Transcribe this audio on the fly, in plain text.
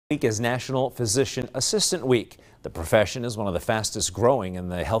Week is National Physician Assistant Week. The profession is one of the fastest growing in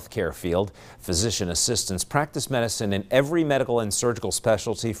the healthcare field. Physician assistants practice medicine in every medical and surgical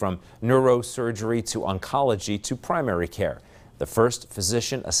specialty, from neurosurgery to oncology to primary care. The first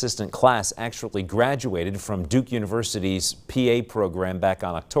physician assistant class actually graduated from Duke University's PA program back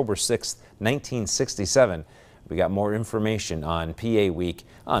on October 6, 1967. We got more information on PA Week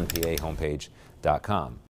on PAHomepage.com.